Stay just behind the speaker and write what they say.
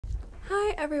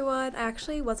everyone. I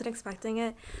actually wasn't expecting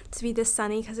it to be this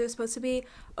sunny because it was supposed to be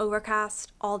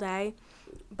overcast all day,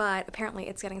 but apparently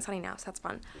it's getting sunny now, so that's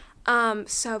fun.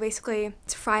 So basically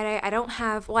it's Friday. I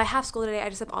have school today. I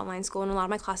just have online school and a lot of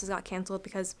my classes got canceled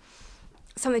because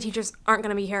some of the teachers aren't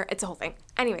going to be here. It's a whole thing.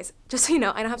 Anyways, just so you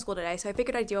know, I don't have school today, so I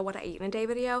figured I'd do a what I ate in a day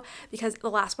video because the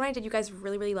last one I did you guys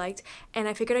really liked, and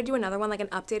I figured I'd do another one, like an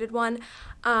updated one,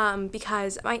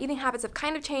 because my eating habits have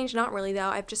kind of changed. Not really though.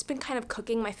 I've just been kind of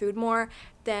cooking my food more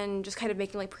than just kind of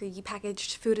making like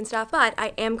pre-packaged food and stuff, but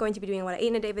I am going to be doing a what I ate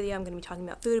in a day video. I'm going to be talking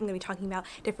about food. I'm going to be talking about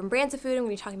different brands of food. I'm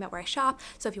going to be talking about where I shop,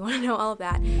 so if you want to know all of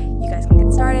that, you guys can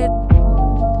get started.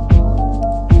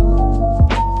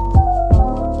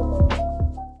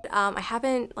 I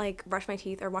haven't like brushed my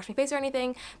teeth or washed my face or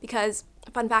anything because,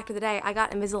 fun fact of the day, I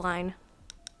got Invisalign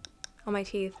on my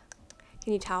teeth.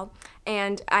 Can you tell?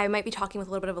 And I might be talking with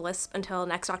a little bit of a lisp until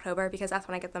next October because that's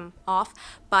when I get them off.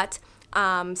 But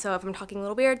so if I'm talking a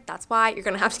little weird, that's why. You're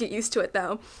gonna have to get used to it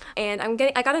though. And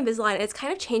I got Invisalign and it's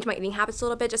kind of changed my eating habits a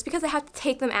little bit just because I have to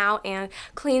take them out and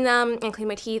clean them and clean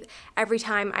my teeth every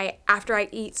time after I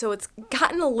eat. So it's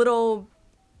gotten a little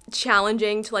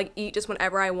challenging to like eat just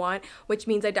whenever I want, which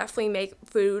means I definitely make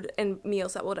food and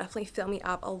meals that will definitely fill me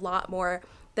up a lot more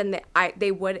than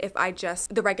they would if I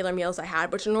just the regular meals I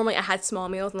had, which normally I had small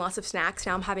meals and lots of snacks.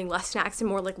 Now I'm having less snacks and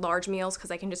more like large meals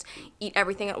because I can just eat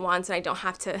everything at once and I don't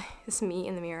have to, this is me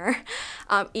in the mirror,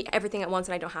 eat everything at once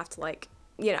and I don't have to like,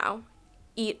 you know,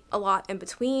 eat a lot in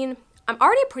between. I'm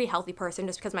already a pretty healthy person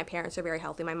just because my parents are very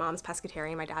healthy. My mom's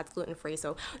pescatarian, my dad's gluten-free,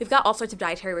 so we've got all sorts of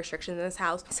dietary restrictions in this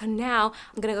house. So now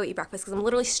I'm gonna go eat breakfast because I'm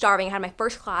literally starving. I had my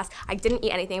first class. I didn't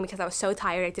eat anything because I was so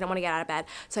tired. I didn't want to get out of bed.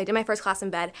 So I did my first class in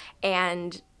bed,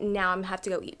 and now I'm gonna have to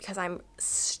go eat because I'm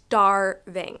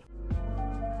starving.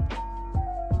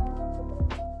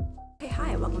 Hey,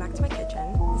 hi, welcome back to my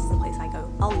kitchen. This is a place I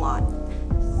go a lot.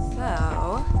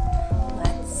 So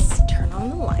let's turn on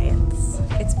the lights.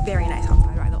 It's very nice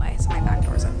outside, by the way, so my back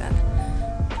door's open.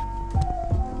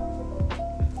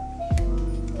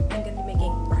 I'm gonna be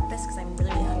making breakfast because I'm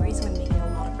really hungry, so I'm making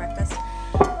a lot of breakfast.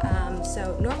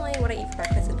 So normally what I eat for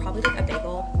breakfast is probably like a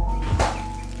bagel.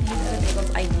 These are the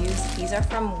bagels I use. These are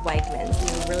from Wegmans.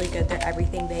 These are really good. They're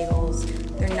everything bagels.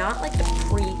 They're not like the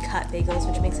pre-cut bagels,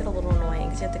 which makes it a little annoying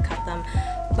because you have to cut them.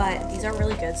 But these are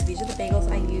really good. So these are the bagels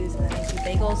I use, and then I do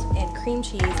bagels and cream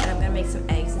cheese, and I'm gonna make some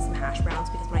eggs and some hash browns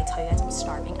because when I tell you guys I'm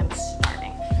starving, I'm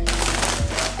starving.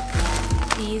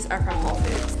 These are from Whole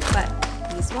Foods, but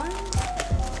these ones,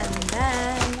 and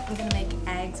then I'm gonna make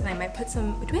eggs, and I might put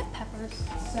some, do we have peppers?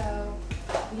 So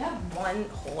we have one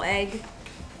whole egg,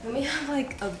 and we have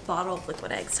like a bottle of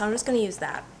liquid eggs, so I'm just gonna use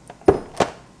that.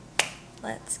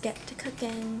 Let's get to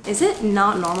cooking. Is it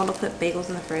not normal to put bagels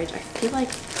in the fridge? I feel like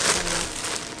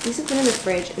these have been in the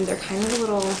fridge and they're kind of a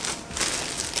little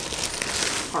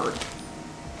hard.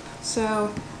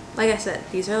 So, like I said,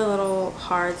 these are a little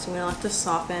hard, so I'm gonna let this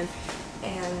soften.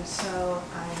 And so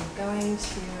I'm going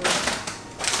to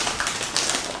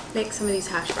make some of these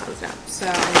hash browns now. So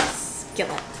I'm gonna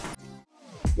skillet.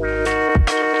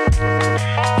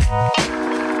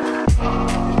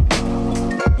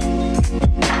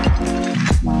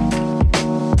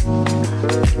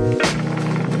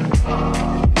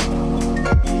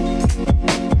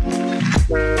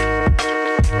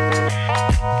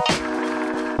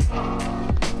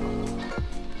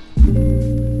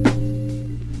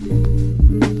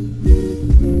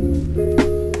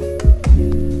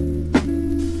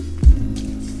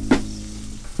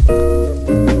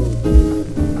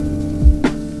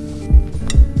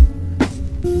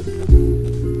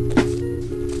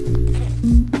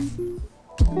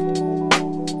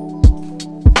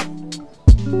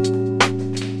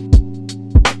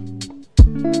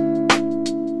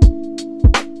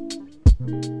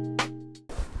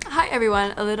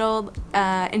 Everyone, a little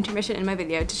intermission in my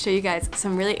video to show you guys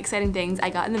some really exciting things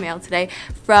I got in the mail today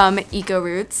from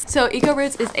EcoRoots. So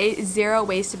EcoRoots is a zero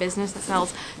waste business that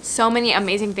sells so many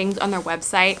amazing things on their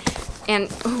website,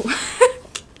 and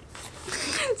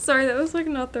sorry, that was like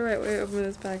not the right way to open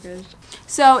this package.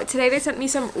 So today they sent me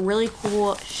some really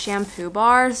cool shampoo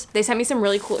bars. They sent me some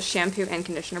really cool shampoo and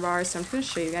conditioner bars, so I'm just gonna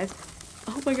show you guys.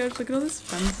 Oh my gosh, look at all this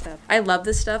fun stuff. I love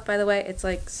this stuff, by the way. It's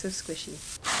like so squishy.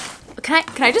 Can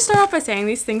I just start off by saying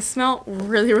these things smell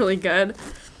really good.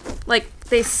 Like,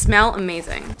 they smell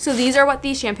amazing. So these are what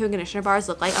these shampoo and conditioner bars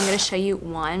look like. I'm gonna show you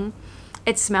one.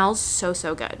 It smells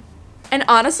so good. And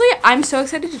honestly, I'm so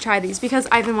excited to try these because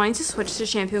I've been wanting to switch to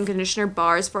shampoo and conditioner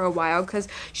bars for a while because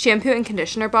shampoo and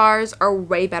conditioner bars are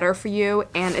way better for you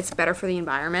and it's better for the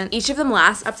environment. Each of them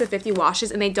lasts up to 50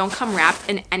 washes and they don't come wrapped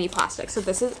in any plastic. So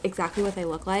this is exactly what they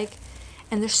look like.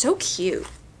 And they're so cute.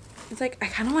 It's like, I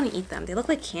kind of want to eat them. They look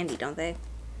like candy, don't they?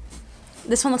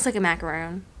 This one looks like a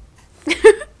macaron.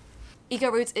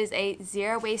 EcoRoots is a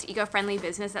zero-waste, eco-friendly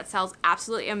business that sells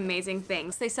absolutely amazing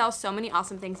things. They sell so many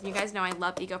awesome things, and you guys know I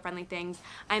love eco-friendly things.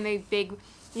 I'm a big,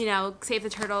 you know, save the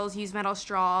turtles, use metal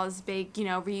straws, big, you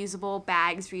know, reusable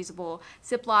bags, reusable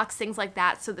Ziplocs, things like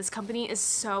that. So this company is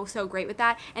so great with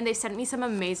that, and they sent me some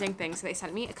amazing things. So they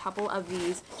sent me a couple of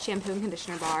these shampoo and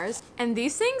conditioner bars, and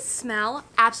these things smell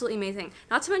absolutely amazing.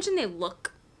 Not to mention they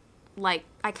look like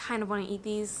I kind of want to eat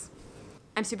these.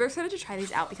 I'm super excited to try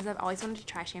these out because I've always wanted to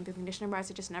try shampoo and conditioner bars.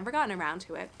 I've just never gotten around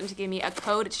to it. And to give me a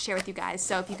code to share with you guys.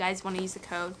 So if you guys want to use the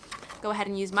code, go ahead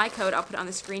and use my code. I'll put it on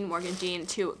the screen, MORGANJEAN,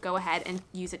 to go ahead and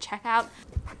use at checkout.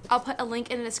 I'll put a link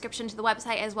in the description to the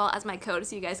website as well as my code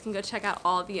so you guys can go check out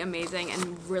all the amazing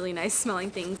and really nice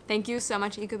smelling things. Thank you so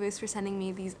much, EcoBoost, for sending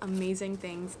me these amazing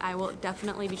things. I will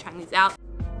definitely be trying these out.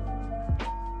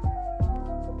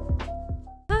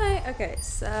 Hi, okay,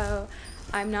 so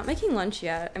I'm not making lunch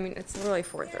yet. I mean, it's literally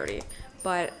 4:30,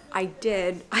 but I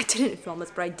didn't film this,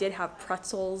 but I did have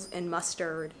pretzels and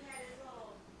mustard,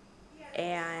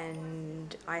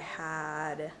 and I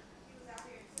had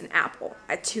an apple.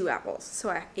 I had 2 apples, so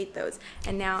I ate those.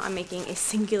 And now I'm making a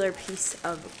singular piece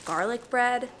of garlic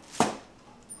bread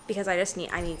because I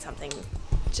need something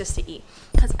just to eat.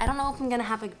 Because I don't know if I'm gonna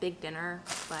have a big dinner,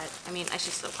 but I mean, I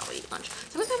should still probably eat lunch.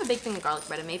 So I'm gonna have a big thing of garlic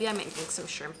bread, and maybe I might make some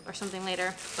shrimp or something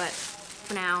later, but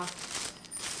for now, this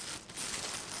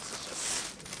is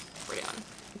just pretty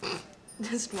on.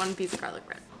 Just one piece of garlic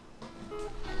bread.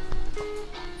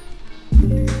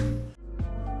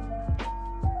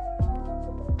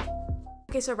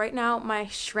 Okay, so right now my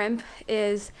shrimp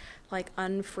is like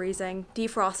unfreezing,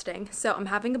 defrosting. So I'm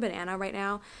having a banana right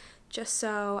now just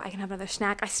so I can have another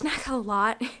snack. I snack a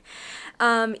lot.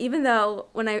 Even though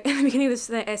in the beginning of this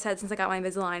thing I said since I got my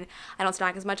Invisalign I don't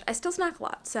snack as much, I still snack a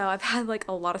lot. So I've had like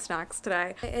a lot of snacks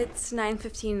today. It's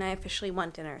 9:15 and I officially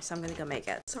want dinner, so I'm gonna go make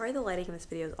it. Sorry the lighting in this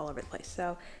video is all over the place.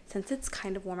 So since it's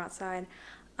kind of warm outside,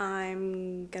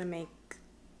 I'm gonna make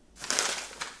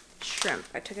shrimp.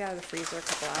 I took it out of the freezer a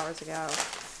couple hours ago.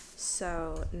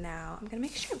 So now I'm gonna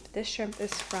make shrimp. This shrimp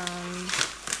is from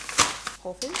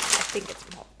Whole Foods? I think it's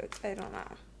from Whole Foods. I don't know.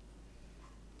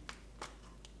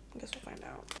 I guess we'll find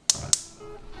out.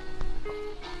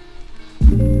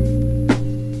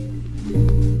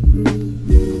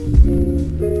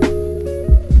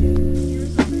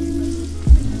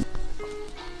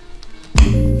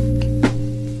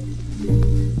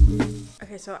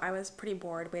 Okay, so I was pretty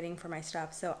bored waiting for my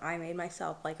stuff, so I made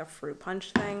myself like a fruit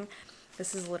punch thing.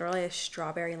 This is literally a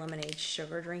strawberry lemonade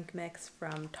sugar drink mix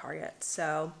from Target.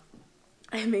 So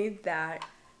I made that.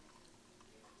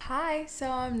 Hi, so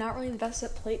I'm not really the best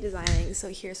at plate designing, so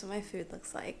here's what my food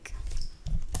looks like.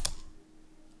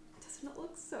 Doesn't it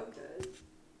look so good?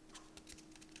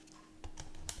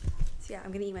 So yeah,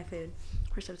 I'm gonna eat my food.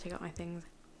 First I have to take out my things.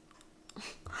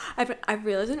 I've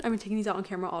realized I've been taking these out on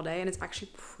camera all day and it's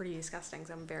actually pretty disgusting,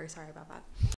 so I'm very sorry about that.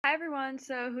 Hi everyone,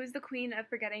 so who's the queen of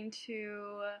forgetting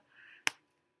to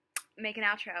make an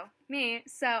outro? Me.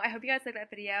 So I hope you guys liked that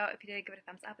video. If you did, give it a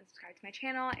thumbs up and subscribe to my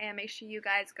channel, and make sure you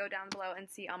guys go down below and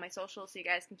see all my socials so you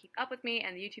guys can keep up with me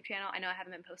and the YouTube channel. I know I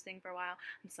haven't been posting for a while.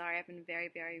 I'm sorry, I've been very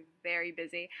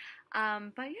busy.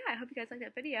 But yeah, I hope you guys liked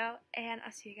that video, and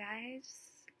I'll see you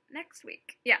guys next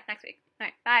week. Yeah, next week.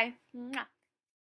 Alright, bye. Mwah.